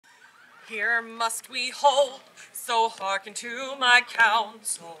Here must we hold, so hearken to my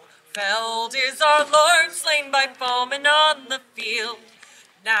counsel. Felled is our Lord, slain by foemen on the field.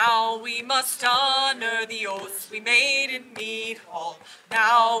 Now we must honor the oaths we made in Mead Hall.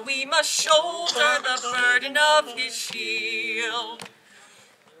 Now we must shoulder the burden of his shield.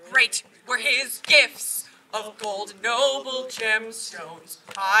 Great were his gifts of gold and noble gemstones.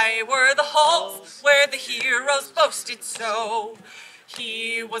 High were the halls where the heroes boasted so.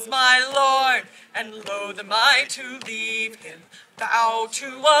 He was my lord, and loath am I to leave him. Vow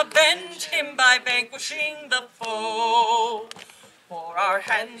to avenge him by vanquishing the foe. For our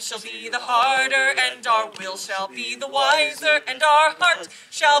hands shall be the harder, and our will shall be the wiser, and our heart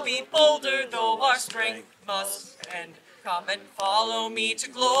shall be bolder, though our strength must bend. Come and follow me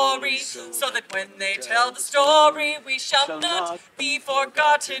to glory, so that when they tell the story, we shall not be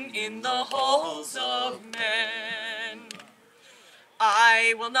forgotten in the halls of men.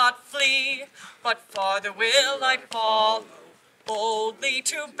 I will not flee, but farther will I follow, boldly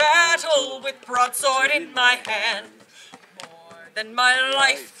to battle with broadsword in my hand. More than my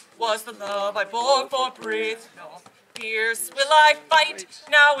life was the love I bore for Brithnall. Fierce will I fight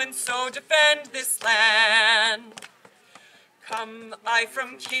now and so defend this land. Come I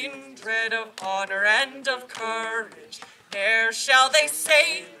from kindred of honor and of courage, ne'er shall they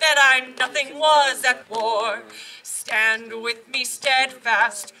say that I nothing was at war. Stand with me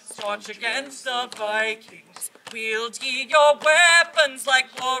steadfast, staunch against the Vikings. Wield ye your weapons like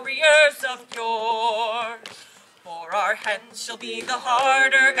warriors of yore. For our hands shall be the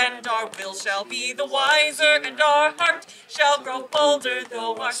harder, and our will shall be the wiser, and our heart shall grow bolder,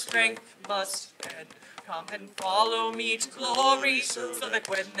 though our strength must bend. Come and follow me to glory, so that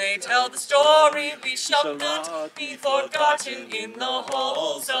when they tell the story, we shall not be forgotten in the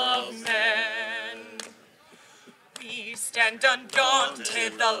halls of men. We stand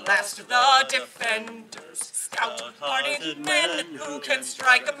undaunted, the last of the defenders, stout-hearted men who can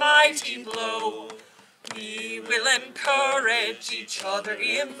strike a mighty blow. We will encourage each other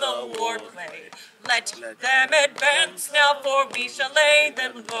in the war play. Let them advance now, for we shall lay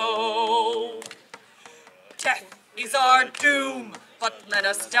them low. Death is our doom, but let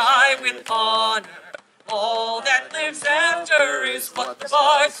us die with honor. All that lives after is what the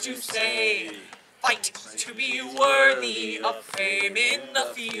bards do say. Fight to be worthy of fame in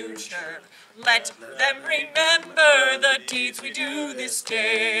the future. Let them remember the deeds we do this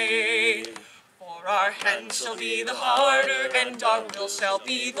day. For our hands shall be the harder, and our will shall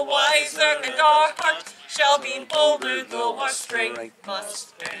be the wiser, and our heart shall be bolder, though our strength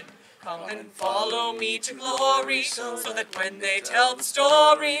must bend. Come and follow me to glory, so that when they tell the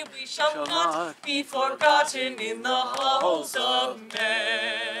story, we shall not be forgotten in the halls of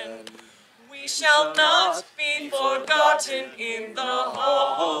men. We shall not be forgotten in the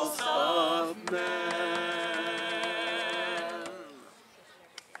halls